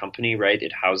integrated company, right?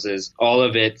 It houses all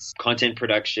of its content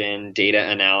production, data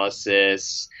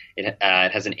analysis. It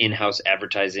has an in-house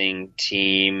advertising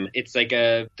team. It's like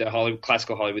the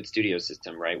classical Hollywood studio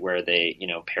system, right? Where they,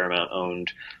 Paramount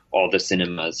owned all the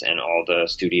cinemas and all the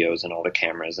studios and all the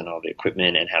cameras and all the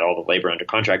equipment and had all the labor under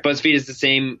contract. BuzzFeed is the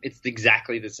same. It's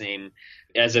exactly the same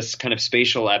as a kind of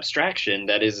spatial abstraction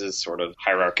that is a sort of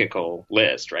hierarchical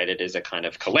list, right? It is a kind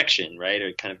of collection, right?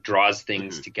 It kind of draws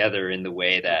things together in the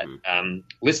way that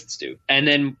lists do. And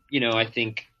then, I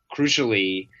think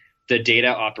crucially, the data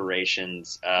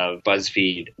operations of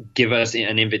BuzzFeed give us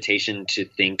an invitation to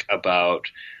think about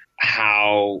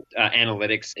how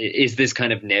analytics is this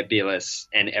kind of nebulous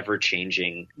and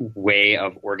ever-changing way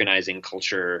of organizing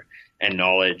culture and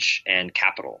knowledge and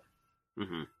capital.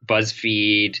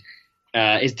 BuzzFeed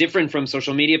is different from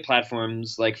social media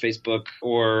platforms like Facebook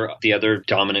or the other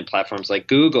dominant platforms like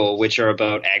Google, which are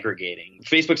about aggregating.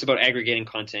 Facebook's about aggregating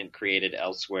content created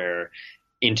elsewhere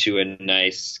into a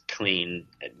nice, clean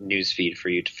newsfeed for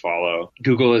you to follow.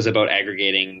 Google is about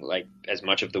aggregating like as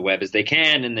much of the web as they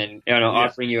can, and then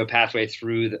offering you a pathway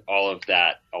through all of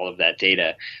that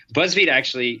data. BuzzFeed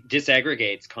actually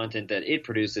disaggregates content that it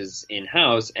produces in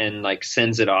house and like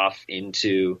sends it off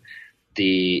into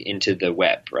the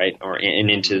web, right,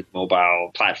 and into mobile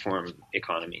platform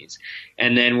economies.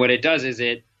 And then what it does is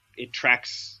it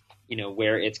tracks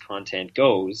where its content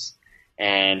goes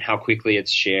and how quickly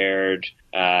it's shared,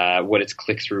 what its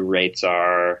click-through rates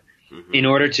are, in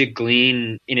order to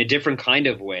glean in a different kind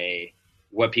of way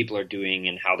what people are doing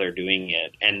and how they're doing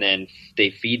it. And then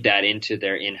they feed that into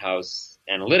their in-house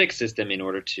analytics system in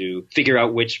order to figure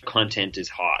out which content is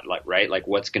hot, like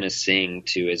what's going to sing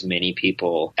to as many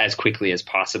people as quickly as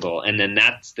possible. And then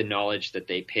that's the knowledge that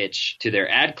they pitch to their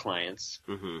ad clients,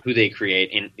 who they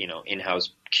create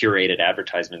in-house curated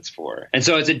advertisements for. And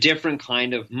so it's a different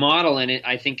kind of model, and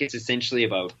I think it's essentially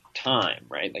about time,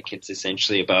 right? Like it's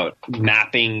essentially about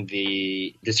mapping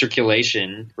the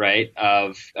circulation, right,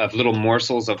 of little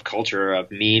morsels of culture, of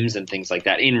memes and things like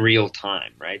that in real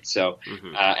time, right? So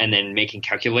and then making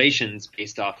calculations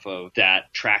based off of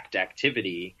that tracked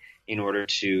activity in order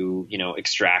to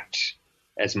extract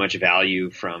as much value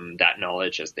from that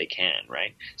knowledge as they can,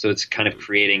 right? So it's kind of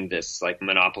creating this like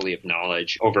monopoly of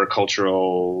knowledge over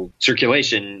cultural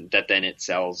circulation that then it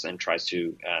sells and tries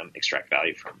to extract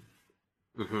value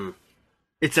from.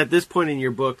 It's at this point in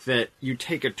your book that you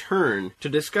take a turn to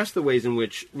discuss the ways in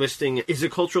which listing is a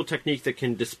cultural technique that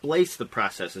can displace the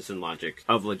processes and logic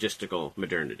of logistical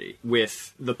modernity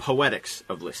with the poetics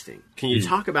of listing. Can you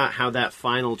talk about how that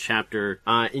final chapter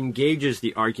engages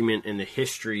the argument and the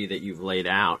history that you've laid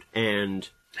out, and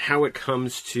how it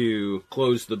comes to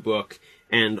close the book,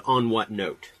 and on what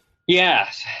note? Yeah.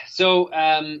 So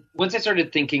once I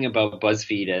started thinking about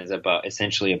BuzzFeed as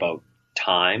essentially about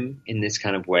time in this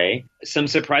kind of way, some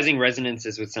surprising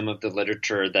resonances with some of the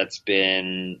literature that's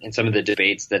been and some of the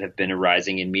debates that have been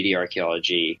arising in media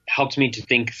archaeology helped me to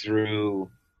think through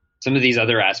some of these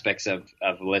other aspects of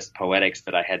list poetics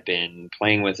that I had been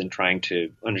playing with and trying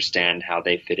to understand how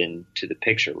they fit into the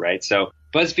picture, right? So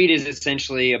BuzzFeed is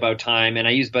essentially about time, and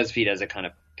I use BuzzFeed as a kind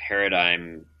of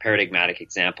paradigmatic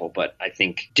example, but I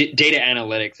think data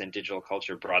analytics and digital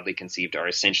culture broadly conceived are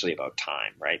essentially about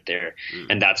time, right there.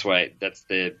 And that's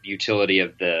the utility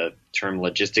of the term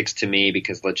logistics to me,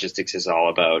 because logistics is all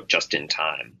about just in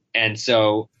time. And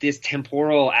so this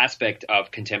temporal aspect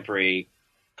of contemporary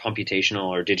computational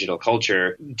or digital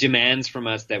culture demands from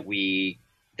us that we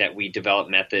develop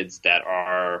methods that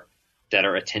are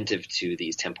attentive to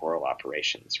these temporal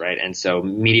operations, right? And so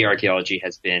media archaeology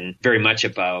has been very much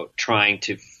about trying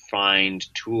to find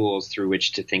tools through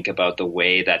which to think about the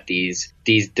way that these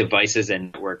devices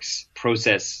and networks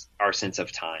process our sense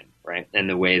of time, right? And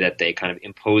the way that they kind of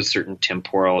impose certain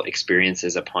temporal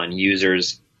experiences upon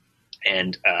users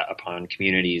and upon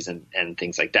communities and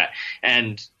things like that.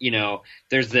 And,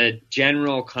 there's the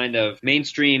general kind of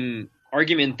mainstream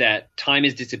argument that time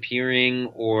is disappearing,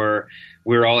 or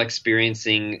we're all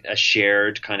experiencing a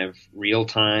shared kind of real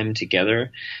time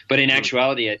together. But in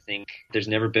actuality, I think there's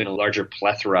never been a larger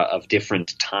plethora of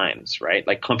different times, right?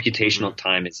 Like computational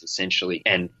time is essentially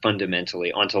and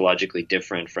fundamentally ontologically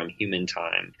different from human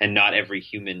time. And not every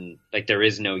human, like there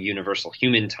is no universal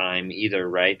human time either,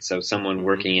 right? So someone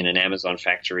working in an Amazon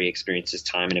factory experiences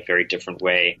time in a very different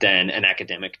way than an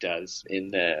academic does in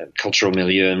the cultural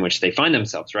milieu in which they find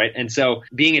themselves, right? And so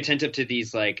being attentive to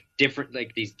these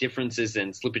these differences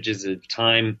and slippages of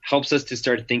time helps us to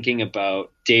start thinking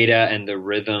about data and the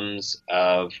rhythms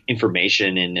of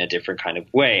information in a different kind of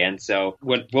way. And so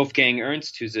what Wolfgang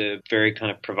Ernst, who's a very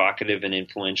kind of provocative and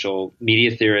influential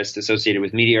media theorist associated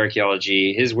with media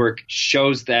archaeology, his work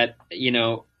shows that,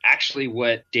 actually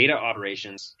what data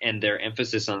operations and their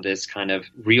emphasis on this kind of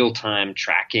real-time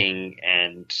tracking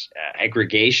and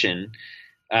aggregation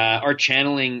are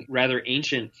channeling rather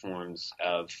ancient forms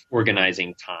of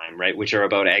organizing time, right? Which are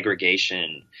about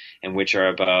aggregation and which are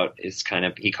about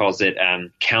he calls it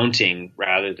counting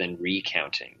rather than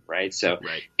recounting, right? So,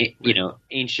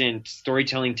 ancient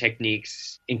storytelling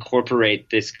techniques incorporate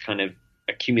this kind of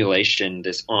accumulation,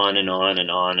 this on and on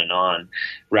and on and on,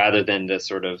 rather than the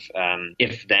sort of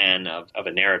if-then of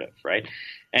a narrative, right?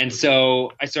 And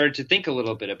so I started to think a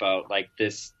little bit about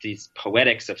these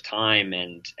poetics of time,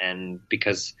 and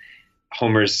because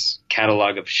Homer's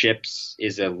catalog of ships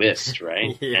is a list,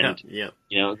 right?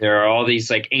 There are all these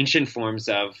ancient forms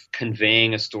of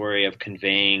conveying a story, of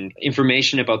conveying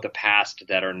information about the past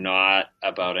that are not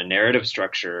about a narrative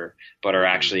structure, but are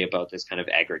actually about this kind of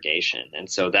aggregation. And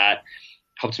so that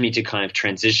helped me to kind of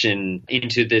transition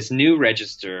into this new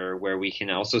register where we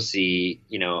can also see,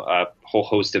 a whole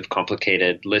host of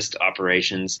complicated list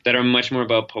operations that are much more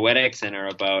about poetics and are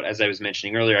about, as I was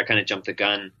mentioning earlier, I kind of jumped the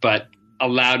gun, but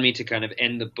allowed me to kind of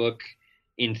end the book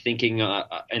in thinking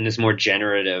in this more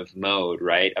generative mode,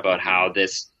 right? About how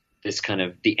this kind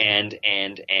of the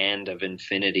and of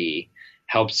infinity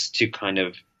helps to kind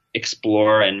of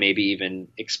explore and maybe even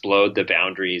explode the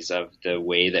boundaries of the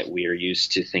way that we are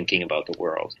used to thinking about the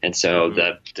world. And so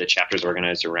the chapter's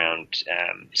organized around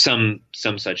some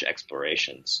such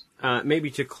explorations.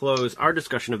 Maybe to close our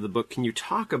discussion of the book, can you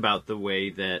talk about the way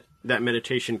that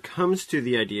meditation comes to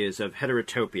the ideas of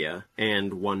heterotopia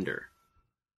and wonder?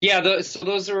 Yeah, so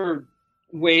those are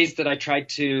ways that I tried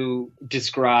to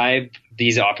describe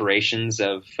these operations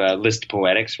of list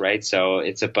poetics, right? So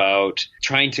it's about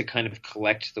trying to kind of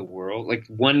collect the world. Like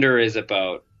wonder is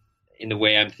about, in the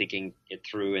way I'm thinking it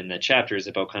through in the chapter, is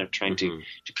about kind of trying to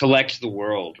collect the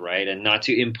world, right? And not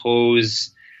to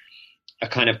impose a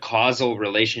kind of causal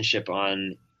relationship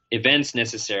on events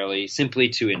necessarily, simply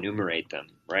to enumerate them,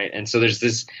 right? And so there's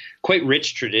this quite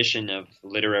rich tradition of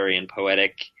literary and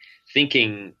poetic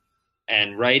thinking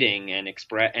and writing and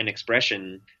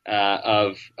expression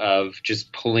of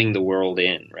just pulling the world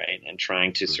in, right, and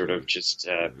trying to sort of just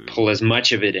pull as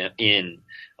much of it in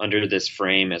under this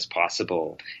frame as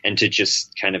possible, and to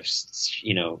just kind of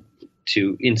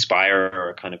to inspire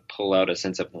or kind of pull out a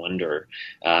sense of wonder.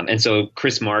 And so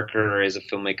Chris Marker is a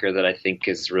filmmaker that I think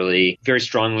is really very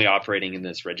strongly operating in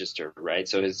this register, right?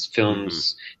 So his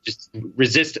films just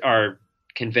resist our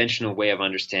conventional way of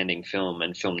understanding film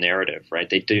and film narrative, right?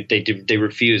 They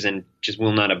refuse and just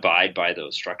will not abide by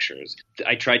those structures.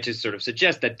 I tried to sort of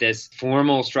suggest that this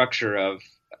formal structure of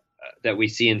that we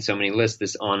see in so many lists,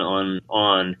 this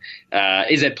on,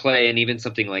 is at play in even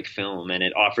something like film. And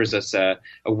it offers us a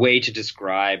way to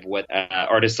describe what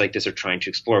artists like this are trying to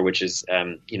explore, which is,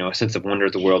 a sense of wonder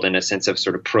of the world and a sense of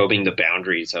sort of probing the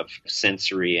boundaries of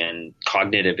sensory and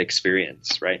cognitive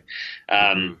experience, right?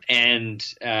 And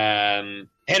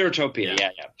heterotopia, yeah.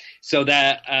 So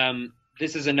that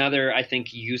this is another, I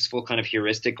think, useful kind of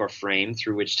heuristic or frame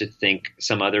through which to think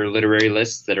some other literary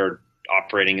lists that are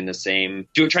operating in the same,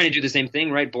 trying to do the same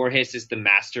thing, right? Borges is the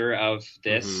master of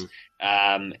this.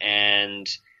 And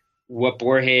what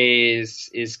Borges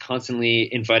is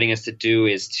constantly inviting us to do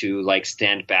is to like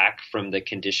stand back from the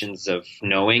conditions of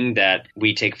knowing that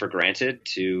we take for granted,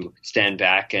 to stand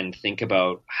back and think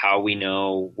about how we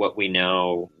know what we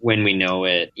know, when we know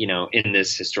it, in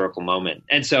this historical moment.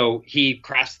 And so he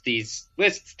crafts these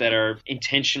lists that are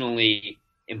intentionally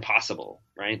impossible,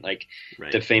 right? Like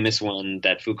the famous one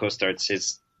that Foucault starts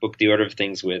his book, The Order of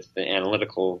Things, with the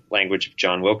analytical language of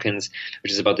John Wilkins,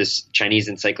 which is about this Chinese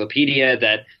encyclopedia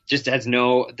that just has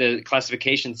the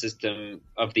classification system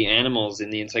of the animals in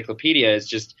the encyclopedia is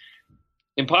just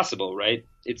impossible, right?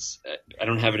 It's, I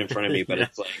don't have it in front of me, but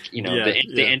it's like,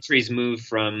 the entries move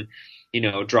from,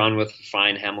 drawn with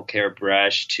fine Hamilcar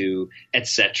brush to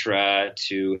etc.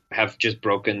 to have just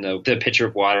broken the pitcher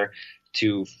of water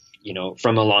to,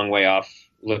 from a long way off,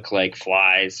 look like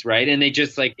flies, right? And they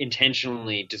just like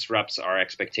intentionally disrupts our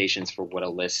expectations for what a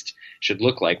list should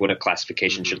look like, what a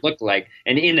classification should look like.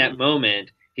 And in that moment,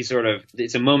 it's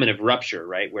a moment of rupture,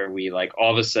 right? Where we like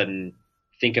all of a sudden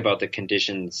think about the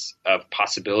conditions of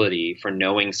possibility for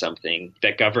knowing something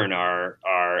that govern our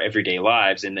everyday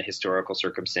lives in the historical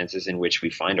circumstances in which we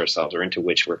find ourselves or into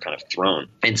which we're kind of thrown.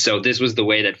 And so this was the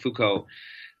way that Foucault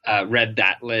read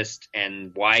that list,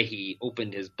 and why he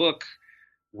opened his book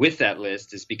with that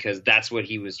list is because that's what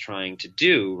he was trying to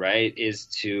do, right? Is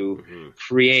to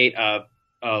create a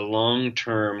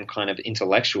long-term kind of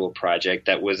intellectual project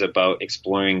that was about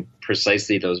exploring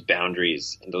precisely those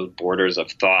boundaries and those borders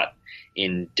of thought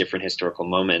in different historical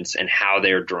moments, and how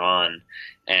they're drawn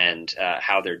and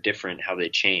how they're different, how they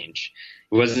change.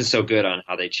 He wasn't so good on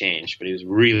how they change, but he was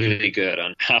really, really good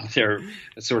on how they're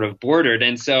sort of bordered.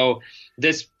 And so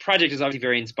this project is obviously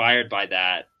very inspired by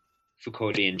that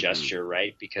Foucauldian gesture,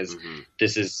 right? Because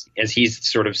this is, as he's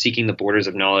sort of seeking the borders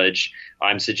of knowledge,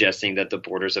 I'm suggesting that the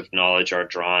borders of knowledge are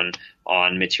drawn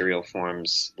on material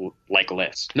forms like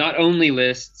lists. Not only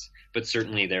lists, but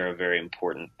certainly they're a very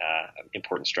important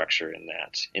structure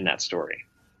in that story.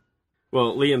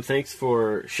 Well, Liam, thanks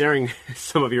for sharing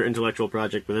some of your intellectual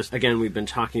project with us. Again, we've been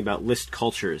talking about list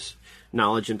cultures,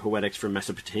 knowledge and poetics from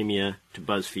Mesopotamia to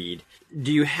BuzzFeed.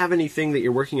 Do you have anything that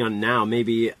you're working on now?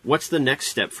 Maybe what's the next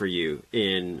step for you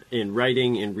in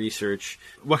writing, in research?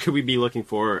 What could we be looking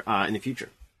for in the future?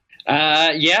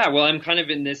 Well, I'm kind of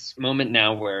in this moment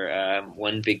now where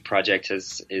one big project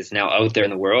is now out there in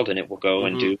the world, and it will go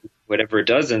and do whatever it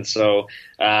does. And so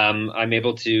I'm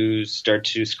able to start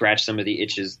to scratch some of the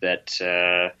itches that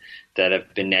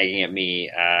have been nagging at me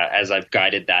as I've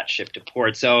guided that ship to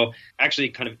port. So actually,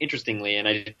 kind of interestingly, and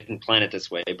I didn't plan it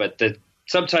this way, but the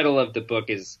subtitle of the book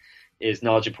is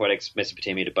Knowledge and Poetics,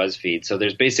 Mesopotamia to BuzzFeed. So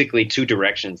there's basically two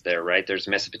directions there, right? There's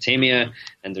Mesopotamia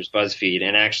and there's BuzzFeed.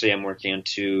 And actually I'm working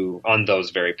on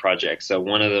those very projects. So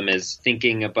one of them is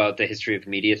thinking about the history of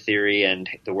media theory and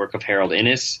the work of Harold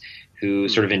Innis, who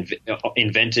sort of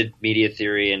invented media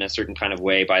theory in a certain kind of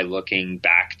way by looking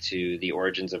back to the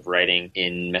origins of writing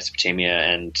in Mesopotamia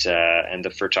and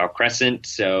the Fertile Crescent.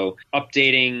 So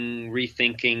updating,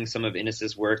 rethinking some of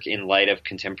Innis's work in light of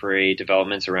contemporary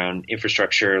developments around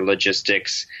infrastructure,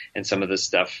 logistics, and some of the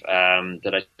stuff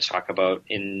that I talk about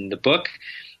in the book.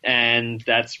 And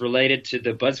that's related to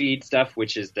the BuzzFeed stuff,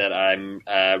 which is that I'm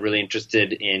really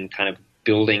interested in kind of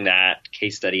building that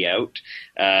case study out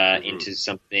into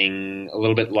something a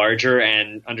little bit larger,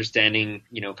 and understanding,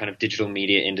 kind of digital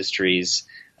media industries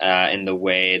in the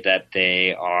way that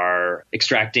they are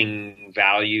extracting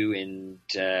value in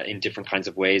different kinds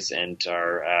of ways, and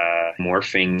are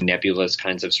morphing nebulous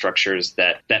kinds of structures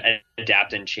that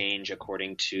adapt and change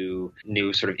according to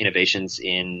new sort of innovations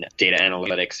in data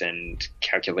analytics and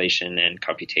calculation and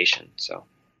computation. So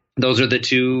those are the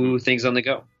two things on the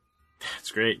go.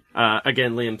 That's great.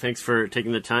 Again, Liam, thanks for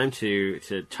taking the time to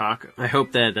talk. I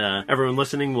hope that everyone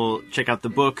listening will check out the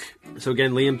book. So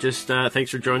again, Liam, just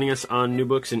thanks for joining us on New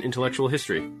Books in Intellectual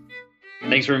History.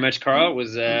 Thanks very much, Carl. It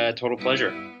was a total pleasure.